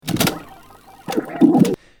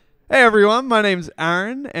Hey everyone, my name's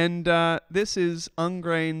Aaron, and this is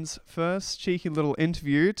Ungrain's first cheeky little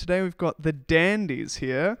interview. Today we've got the Dandies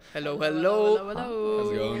here. Hello. How's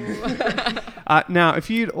it going? Now, if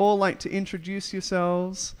you'd all like to introduce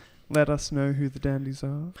yourselves, let us know who the Dandies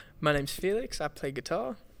are. My name's Felix. I play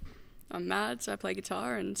guitar. I'm Mads. I play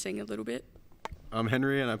guitar and sing a little bit. I'm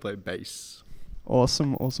Henry and I play bass.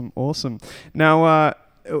 Awesome. Now,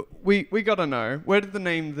 we gotta know, where did the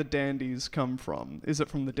name the Dandies come from? Is it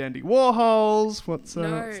from the Dandy Warhols? What's the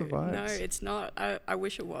vibes? No, it's not. I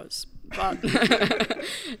wish it was, but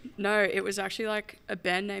no, it was actually like a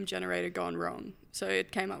band name generator gone wrong. So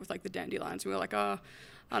it came up with like the Dandelions. We were like, oh,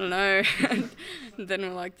 I don't know. And then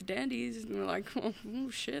we're like the Dandies, and we're like, oh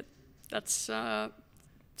shit, that's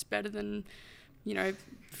it's better than,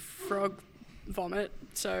 frog vomit.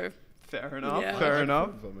 So. Fair enough. Yeah. Fair enough.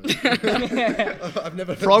 I've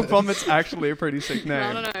never Frog vomit's actually a pretty sick name.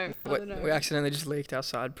 I don't know. We accidentally just leaked our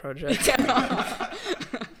side project.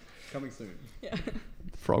 Coming soon. Yeah.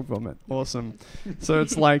 Frog vomit. Awesome. So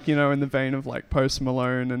it's like, in the vein of like Post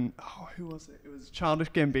Malone and who was it? It was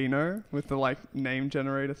Childish Gambino with the like name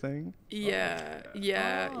generator thing. Yeah.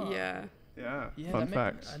 Yeah. Fun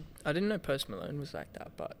fact. I didn't know Post Malone was like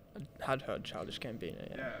that, but I had heard Childish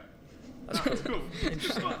Gambino. Yeah. That's cool.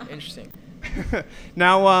 Interesting.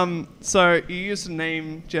 Now, so you used a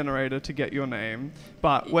name generator to get your name,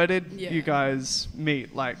 but where did you guys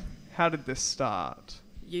meet? Like, how did this start?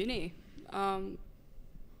 Uni.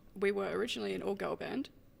 We were originally an all-girl band,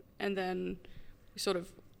 and then we sort of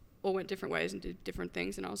all went different ways and did different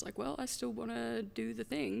things, and I was like, well, I still want to do the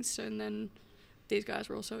things. And then these guys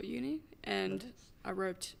were also at uni, and I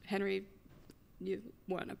roped Henry. You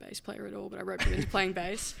weren't a bass player at all, but I roped him into playing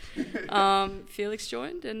bass. Felix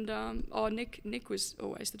joined, and Nick was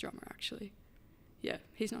always the drummer, actually. Yeah,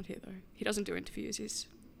 he's not here, though. He doesn't do interviews.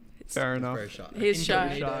 Fair enough. Very shy. He's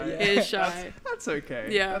shy. He is shy. That's okay.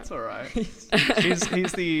 Yeah. That's all right.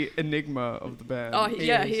 he's the enigma of the band. Oh, he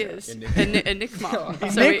is. Enigma.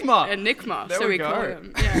 Enigma. There so we we go. call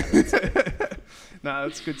him. Yeah. No,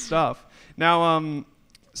 that's good stuff. Now,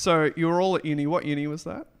 so you were all at uni. What uni was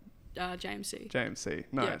that? JMC.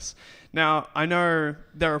 Nice. Yeah. Now, I know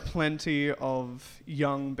there are plenty of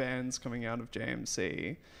young bands coming out of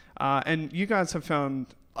JMC, and you guys have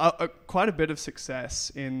found quite a bit of success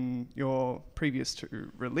in your previous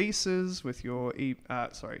two releases with your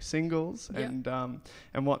singles and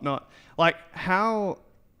whatnot. Like, how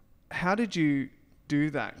did you do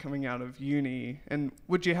that coming out of uni, and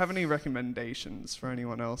would you have any recommendations for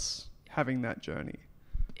anyone else having that journey?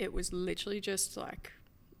 It was literally just like,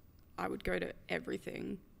 I would go to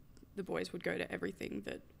everything. The boys would go to everything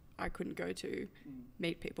that I couldn't go to,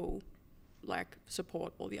 meet people, like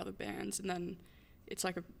support all the other bands. And then it's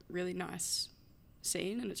like a really nice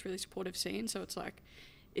scene, and it's really supportive scene. So it's like,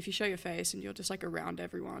 if you show your face and you're just like around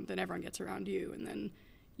everyone, then everyone gets around you. And then,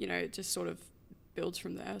 it just sort of builds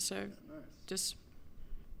from there. So just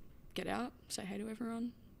get out, say hey to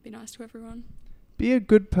everyone, be nice to everyone. Be a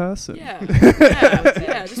good person. Yeah.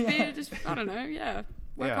 Just I don't know, yeah.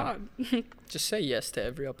 Work hard. Just say yes to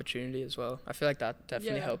every opportunity as well. I feel like that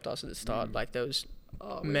definitely helped us at the start. Like there was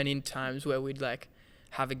many times where we'd like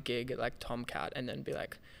have a gig at like Tomcat and then be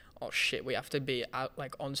like, oh shit, we have to be out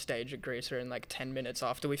like on stage at Greaser in like 10 minutes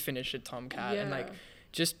after we finish at Tomcat. And like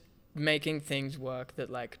just making things work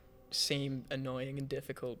that like seem annoying and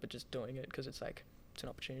difficult, but just doing it because it's like it's an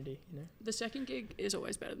opportunity, The second gig is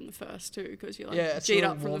always better than the first too, because you're like G'd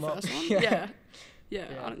up from the first one.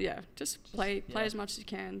 Just play as much as you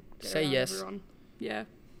can. Say yes. Everyone. Yeah.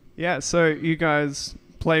 Yeah, so you guys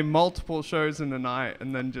play multiple shows in a night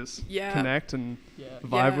and then just connect and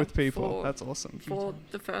vibe with people. That's awesome. For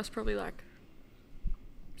the first probably like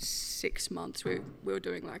 6 months, we were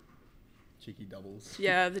doing like cheeky doubles.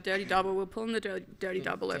 Yeah, the dirty double. We're pulling the dirty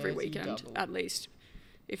double every weekend at least,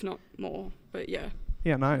 if not more. But yeah.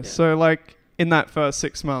 Yeah, nice. Yeah. So like in that first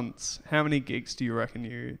 6 months, how many gigs do you reckon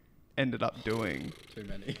you ended up doing? Too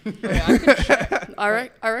many. I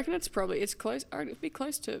reckon it's close. It'd be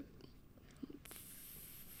close to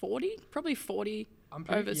 40, probably 40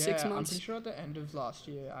 over 6 months. I'm pretty sure at the end of last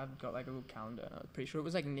year, I've got like a little calendar. I'm pretty sure it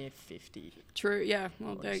was like near 50. True. Yeah.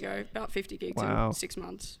 Well, there you go. About 50 gigs in 6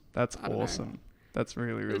 months. That's awesome. That's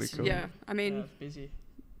really, really cool. Yeah. I mean, it's busy.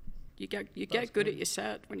 You get good at your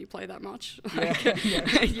set when you play that much.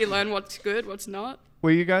 You learn what's good, what's not. Were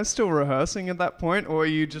you guys still rehearsing at that point, or are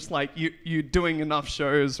you just like you doing enough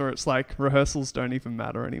shows, or it's like rehearsals don't even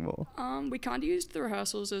matter anymore? We kind of used the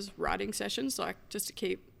rehearsals as writing sessions, like just to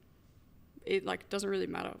keep it like doesn't really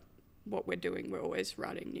matter what we're doing. We're always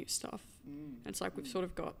writing new stuff. And it's like we've sort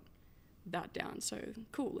of got that down. So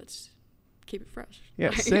cool. Let's keep it fresh. Yeah,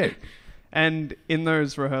 Like, sick. And in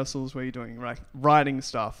those rehearsals where you're doing like writing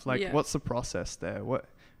stuff, like Yeah. what's the process there?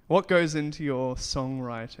 What goes into your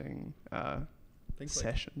songwriting I think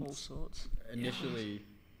sessions? All sorts. initially,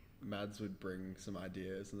 Mads would bring some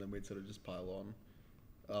ideas, and then we'd sort of just pile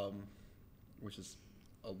on, which is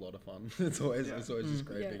a lot of fun. It's always just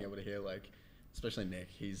great being able to hear, like, especially Nick.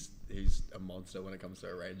 He's a monster when it comes to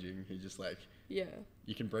arranging. He just like Yeah.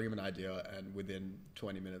 you can bring him an idea, and within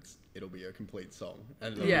 20 minutes it'll be a complete song.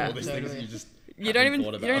 And Yeah. all these things you just You don't haven't even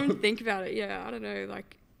thought you don't about. even think about it. Yeah, I don't know.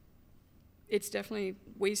 Like, it's definitely,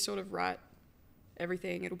 we sort of write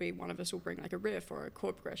everything. It'll be one of us will bring like a riff or a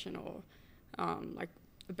chord progression or like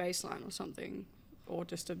a bass line or something, or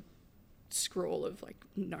just a scroll of like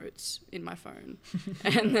notes in my phone.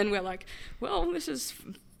 And then we're like, well, this is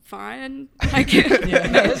fine. Like, Yeah,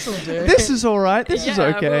 this will do. This is all right. This is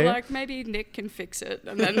okay. We're like, maybe Nick can fix it.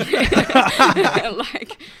 And then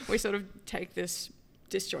like we sort of take this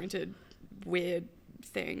disjointed, weird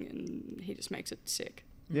thing and he just makes it sick.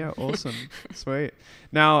 Yeah, awesome. Sweet.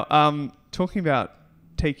 Now, talking about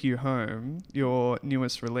Take You Home, your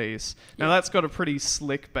newest release. Now, that's got a pretty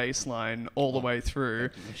slick bass line all the way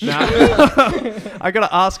through. Now, I got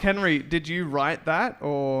to ask Henry, did you write that,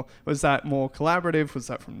 or was that more collaborative? Was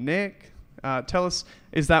that from Nick? Tell us,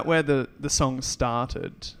 is that where the song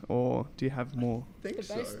started, or do you have more? I think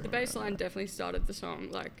The bass line definitely started the song.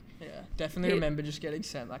 Like, Yeah, definitely remember just getting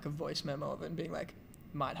sent like a voice memo of it and being like,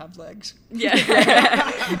 might have legs.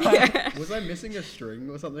 yeah. Was I missing a string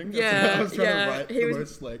or something? Yeah, I was trying yeah, to write he the was-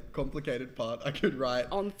 most like complicated part I could write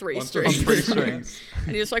On three on strings. three strings.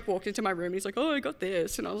 And he just like walked into my room and he's like, oh, I got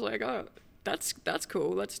this. And I was like, oh, that's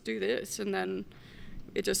cool. Let's do this. And then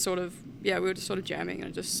it just sort of, we were just sort of jamming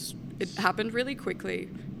and it happened really quickly.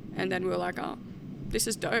 And then we were like, oh, this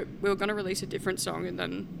is dope. We were going to release a different song and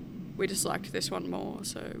then we just liked this one more.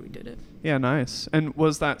 So we did it. Yeah, nice. And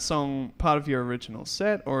was that song part of your original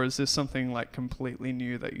set, or is this something like completely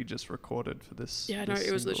new that you just recorded for this? Yeah, no, this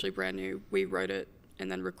it was single? literally brand new. We wrote it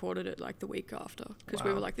and then recorded it like the week after because we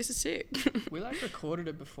Wow. were like, this is sick. We like recorded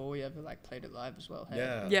it before we ever like played it live as well. Hey?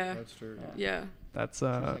 Yeah, Yeah. that's true. Yeah. That's Which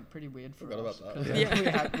was like pretty weird for Forgot us. about 'cause that.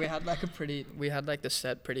 Yeah. we had like we had like the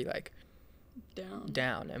set pretty like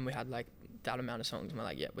down, and we had like that amount of songs, and we're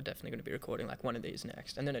like, yeah, we're definitely going to be recording like one of these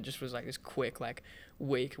next. And then it just was like this quick like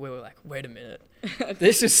week where we're like, wait a minute,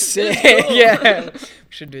 this is sick. Yeah, we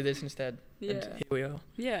should do this instead. And Yeah. here we are.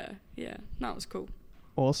 Yeah. No, it was cool.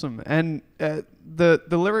 awesome. And the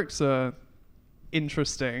lyrics are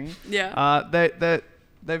interesting. Yeah.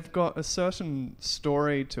 They've got a certain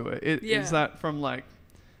story to it. Yeah. Is that from like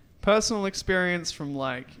personal experience, from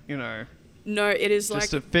like, you know, No, it is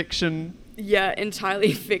just like, a fiction?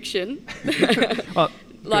 entirely fiction. Oh,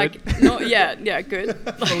 Like, good. not, good.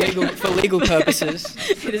 For legal purposes.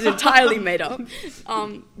 It is entirely made up.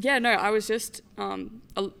 I was just,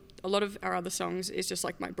 a lot of our other songs is just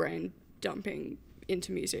like my brain dumping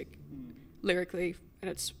into music lyrically, and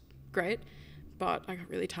it's great, but I got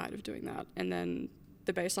really tired of doing that. And then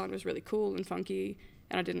the bass line was really cool and funky,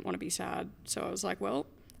 and I didn't want to be sad. So I was like, well,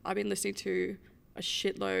 I've been listening to a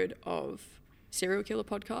shitload of serial killer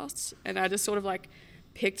podcasts, and I just sort of like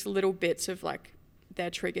picked little bits of like their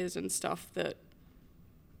triggers and stuff that,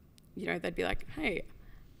 you know, they'd be like, hey,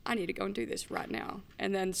 I need to go and do this right now.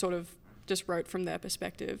 And then sort of just wrote from their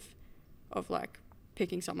perspective of like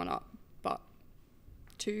picking someone up, but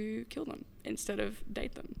to kill them instead of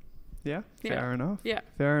date them. Yeah, Yeah. fair enough. Yeah.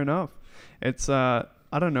 Fair enough. It's I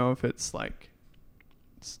don't know if it's like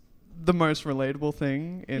the most relatable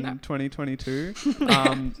thing in No. 2022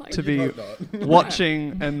 Like, to You'd be hope not.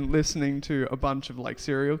 watching and listening to a bunch of like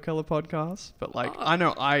serial killer podcasts, but like Oh. I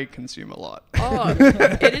know I consume a lot. Oh,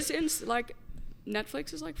 it is like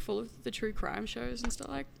Netflix is like full of the true crime shows and stuff.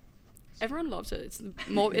 Like everyone loves it.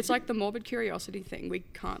 It's like the morbid curiosity thing. We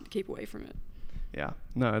can't keep away from it. Yeah,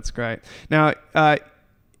 no, it's great. Now,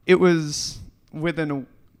 it was within a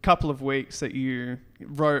couple of weeks that you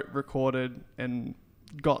wrote, recorded, and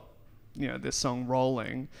got, you know, this song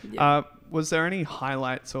rolling. Yeah. Was there any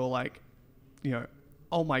highlights or like, you know,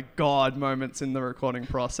 oh my god moments in the recording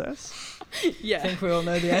process? I Yeah. think we all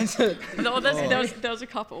know the answer. No, there was a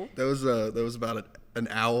couple. There was about an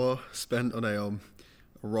hour spent on a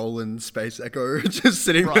Roland Space Echo, just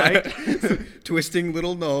sitting Right. there, twisting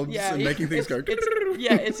little knobs and making things go.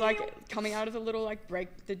 It's like coming out of the little like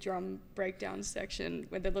the drum breakdown section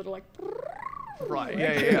with the little like. Right.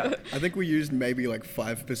 Yeah. I think we used maybe like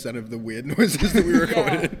 5% of the weird noises that we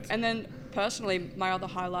recorded. Yeah. And then personally, my other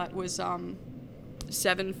highlight was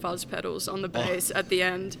 7 fuzz pedals on the bass at the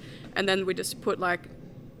end, and then we just put like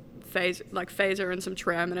phaser and some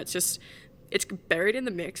trem, and it's buried in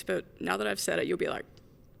the mix, but now that I've said it, you'll be like,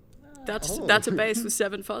 that's a bass with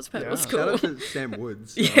 7 fuzz pedals. Shout Cool. out to Sam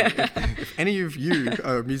Woods. Yeah. If any of you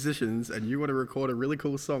are musicians and you want to record a really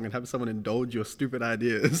cool song and have someone indulge your stupid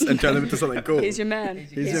ideas and turn them into something cool, He's your man.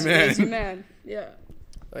 He's your man. He's your man. Yeah.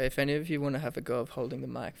 If any of you want to have a go of holding the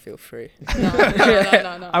mic, feel free.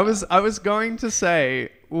 No. I was going to say,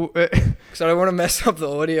 Because I don't want to mess up the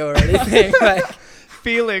audio or anything. Like,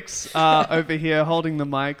 Felix over here holding the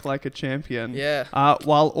mic like a champion. Yeah.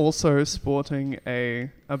 While also sporting a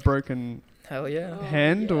broken hell yeah.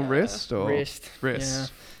 hand or yeah. wrist or Wrist.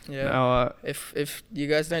 wrist. Yeah. Now, If you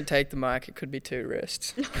guys don't take the mic, it could be 2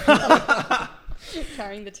 wrists.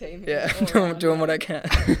 Carrying the team. Yeah, all around, doing man. what I can.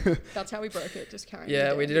 That's how we broke it, just carrying Yeah,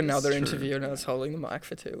 the we did Dandals. another True. interview and I was holding the mic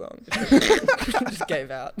for too long. Just gave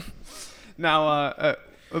out. now,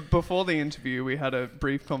 before the interview, we had a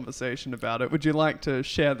brief conversation about it. Would you like to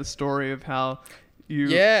share the story of how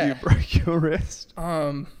you broke your wrist?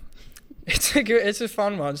 It's a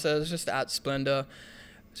fun one. So it's just at Splendor.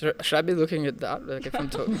 Should I be looking at that? Like if I'm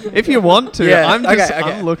talking. If you want to, Yeah, I'm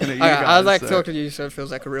okay. looking at you Okay, guys. I'd like to so- talk to you so it feels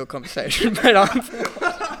like a real conversation.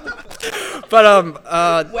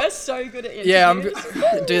 But We're so good at interviews. yeah,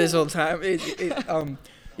 I do this all the time.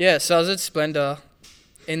 Yeah, so I was at Splendor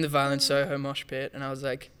in the Violent Soho mosh pit, and I was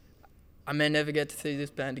like, I may never get to see this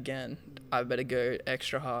band again. I better go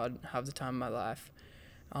extra hard, have the time of my life.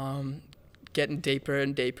 Getting deeper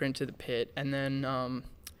and deeper into the pit, and then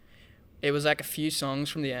it was like a few songs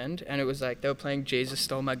from the end, and it was like they were playing Jesus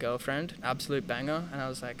Stole My Girlfriend, absolute banger, and I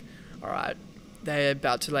was like, all right, they're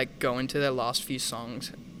about to like go into their last few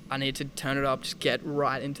songs. I need to turn it up, just get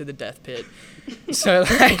right into the death pit. So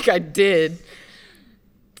like I did.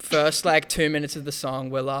 First like 2 minutes of the song,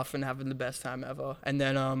 we're laughing, having the best time ever, and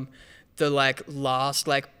then the like last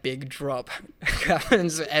like big drop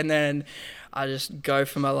happens, and then I just go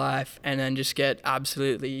for my life, and then just get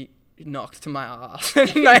absolutely knocked to my ass,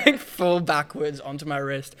 like fall backwards onto my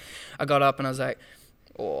wrist. I got up and I was like,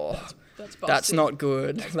 oh, that's busted. not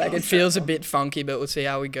good. Like it feels a bit funky, but we'll see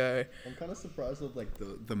how we go. I'm kind of surprised that like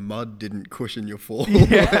the mud didn't cushion your fall.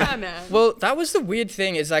 Yeah, man. Well, that was the weird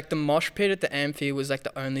thing, is like the mosh pit at the amphi was like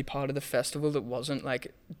the only part of the festival that wasn't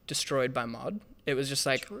like destroyed by mud. It was just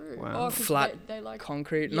like True. Wow. Oh, 'cause flat they like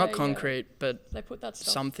concrete, yeah, not yeah. concrete, but they put that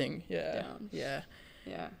stuff something. Yeah, down. yeah.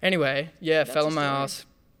 Yeah. Anyway, yeah, That's fell a on my story. ass,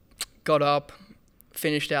 got up,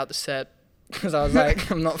 finished out the set because I was like,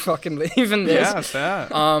 I'm not fucking leaving this. Yeah, fair.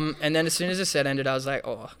 And then as soon as the set ended, I was like,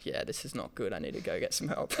 oh yeah, this is not good. I need to go get some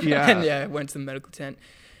help. Yeah. And yeah, went to the medical tent.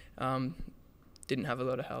 Didn't have a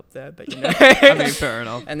lot of help there, but you know. I mean, fair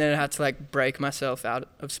enough. And then I had to like break myself out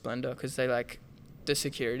of Splendor because they like, the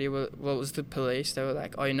security, what was the police? They were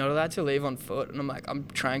like, oh, you're not allowed to leave on foot. And I'm like, I'm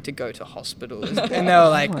trying to go to hospital. And they were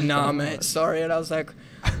like, Oh my nah, God. mate, sorry. And I was like,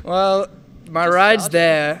 well, my Just ride's start.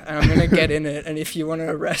 there and I'm going to get in it. And if you want to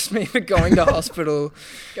arrest me for going to hospital,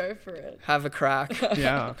 Go for it. have a crack.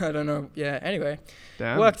 Yeah. I don't know. Yeah, anyway.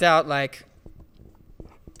 Damn. Worked out like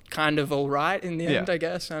kind of all right in the end, Yeah. I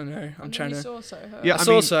guess. I don't know. I'm trying You to... saw Soho. Yeah, I I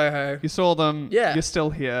saw mean, Soho. You saw them. Yeah. You're still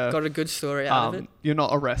here. Got a good story out of it. You're not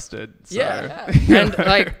arrested. So. Yeah. Yeah. And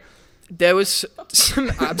like there was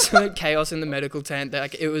some absolute chaos in the medical tent.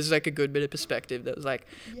 Like it was like a good bit of perspective. There was like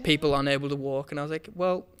people unable to walk, and I was like,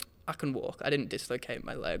 well, I can walk. I didn't dislocate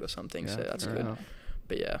my leg or something, so that's fair good. enough.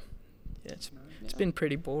 But yeah, it's Yeah. been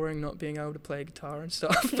pretty boring not being able to play guitar and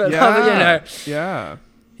stuff. But Yeah. you know, Yeah.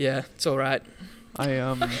 yeah, it's all right.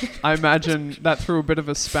 I imagine that threw a bit of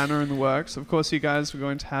a spanner in the works. Of course, you guys were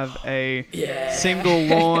going to have a Yeah. single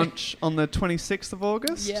launch on the 26th of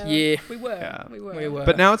August. Yeah. Yeah. We were. Yeah. We were. We were.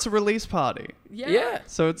 But now it's a release party, Yeah. Yeah.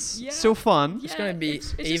 so it's Yeah. still fun. It's gonna be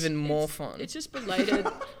it's even more it's- fun. It's just belated.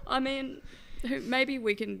 I mean, maybe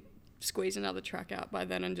we can squeeze another track out by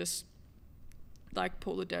then and just like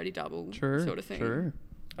pull a dirty double True. sort of thing. True.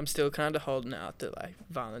 I'm still kind of holding out that like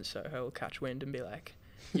Violent Soho will catch wind and be like,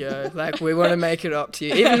 yo, like we want to make it up to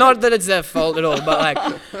you. Even not that it's their fault at all, but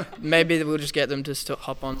like maybe we'll just get them to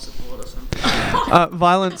hop on support or something.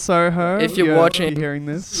 Violent Soho. If you're watching- you hearing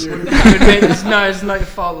this. It's not your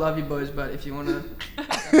fault, love you boys, but if you want to,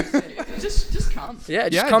 Just come. yeah,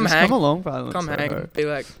 just yeah, come just hang, come along, Violent come Soho. hang, be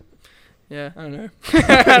like, yeah, I don't know.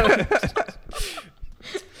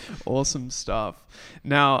 Awesome stuff.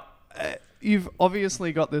 Now, you've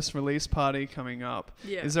obviously got this release party coming up.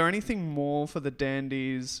 Yeah. Is there anything more for the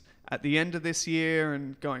Dandies at the end of this year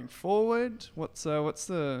and going forward? What's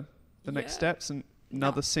the next Yeah. steps? And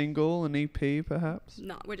another single, an EP, perhaps?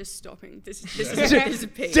 No, we're just stopping. This is a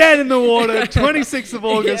peak. Dead in the water, 26th of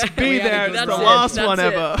August. Yeah. Be We had there. a It's good the run. last That's one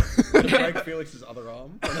it. ever. Break Felix's other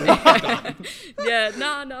arm. Yeah,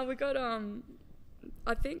 no, we got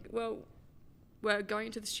I think we're going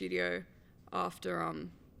into the studio after all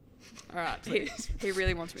right, he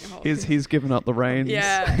really wants me to hold. He's given up the reins.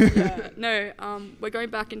 Yeah. No, we're going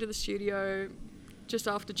back into the studio just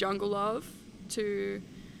after Jungle Love to,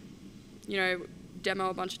 demo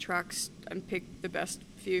a bunch of tracks and pick the best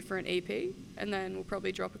few for an EP, and then we'll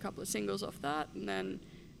probably drop a couple of singles off that, and then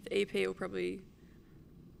the EP will probably,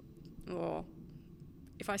 or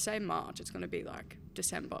if I say March, it's going to be like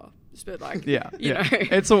December. But like, you know,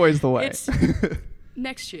 it's always the way. It's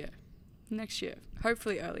next year,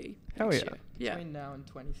 hopefully early. Hell next yeah. year. Yeah. Between now and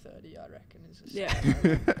 2030, I reckon is.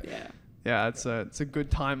 Yeah. Yeah, it's a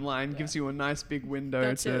good timeline. Gives you a nice big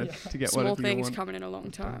window to get Small whatever you things want. coming in a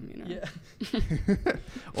long time, Yeah.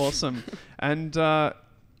 Awesome. And I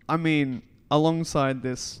mean, alongside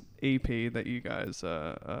this EP that you guys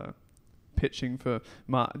are pitching for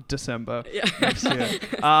December next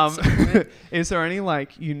year, is there any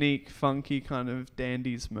like unique, funky kind of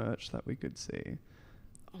Dandies merch that we could see?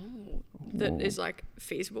 That is like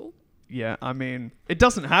feasible. Yeah, I mean, it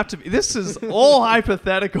doesn't have to be. This is all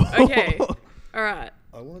hypothetical. Okay. All right.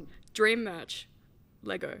 I want Dream merch.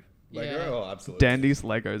 Lego. Lego. Yeah. Oh, absolutely. Dandies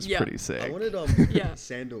Lego's pretty sick. I wanted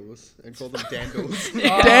sandals and call them Dandals.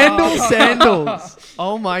 Dandal sandals.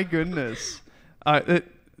 Oh my goodness.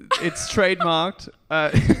 It's trademarked.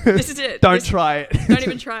 This is it. Don't try it. Don't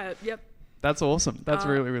even try it. Yep. That's awesome. That's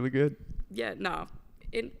really, really good. Yeah. No.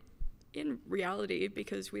 In reality,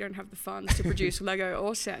 because we don't have the funds to produce Lego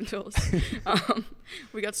or sandals,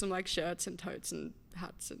 we got some like shirts and totes and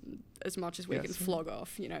hats and as much as we can flog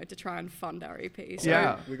off, to try and fund our EP.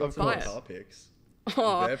 So we got some guitar picks.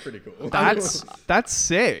 Oh, they're pretty cool. That's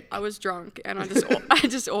sick. I was drunk and I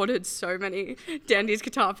just ordered so many Dandies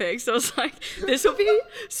guitar picks. I was like, this will be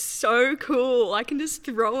so cool. I can just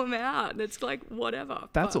throw them out and it's like whatever.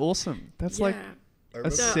 That's awesome. That's like a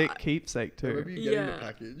sick keepsake too. I remember you getting the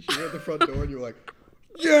package. You were at the front door and you were like,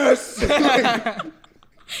 yes!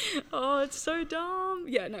 Oh, it's so dumb.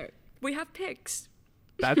 Yeah, no. We have picks.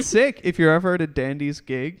 That's sick. If you're ever at a Dandies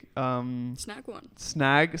gig, snag one.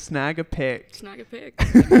 Snag a pick. Snag a pick.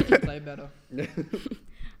 Make you play better.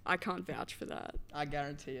 I can't vouch for that. I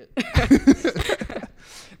guarantee it.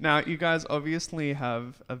 Now, you guys obviously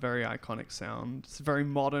have a very iconic sound. It's very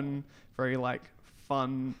modern, very like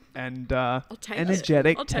fun and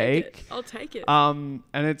energetic take. I'll take it. And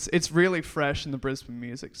it's really fresh in the Brisbane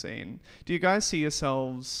music scene. Do you guys see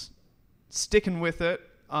yourselves sticking with it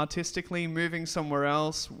artistically, moving somewhere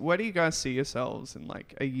else? Where do you guys see yourselves in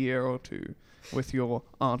like a year or two with your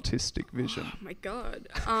artistic vision? Oh my god.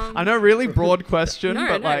 I know, really broad question,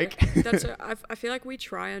 like that's I feel like we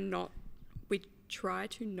try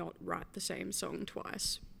to not write the same song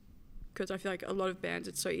twice, because I feel like a lot of bands,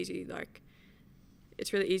 it's so easy, like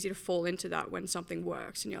it's really easy to fall into that when something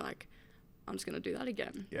works and you're like, I'm just gonna do that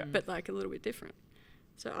again, but like a little bit different.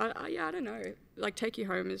 So I don't know, like Take You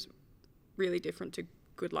Home is really different to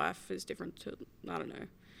Good Life is different to, I don't know.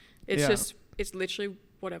 It's just, it's literally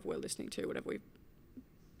whatever we're listening to, whatever we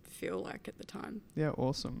feel like at the time. Yeah,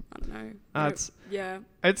 awesome. I don't know.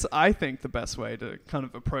 It's, I think, the best way to kind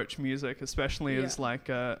of approach music, especially as like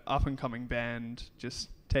a up and coming band, just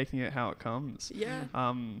taking it how it comes. Yeah.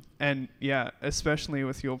 And especially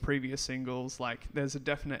with your previous singles, like there's a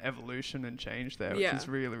definite evolution and change there, which is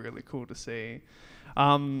really, really cool to see.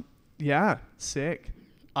 Sick.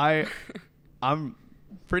 I'm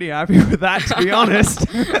pretty happy with that, to be honest.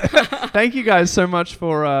 Thank you guys so much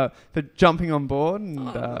for jumping on board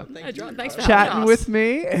and thanks for chatting with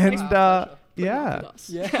me. And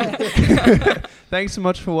thanks so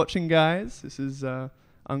much for watching, guys. This is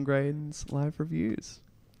Ungraden's live reviews.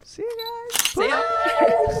 See you guys. See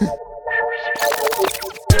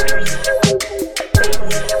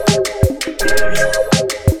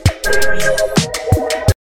ya.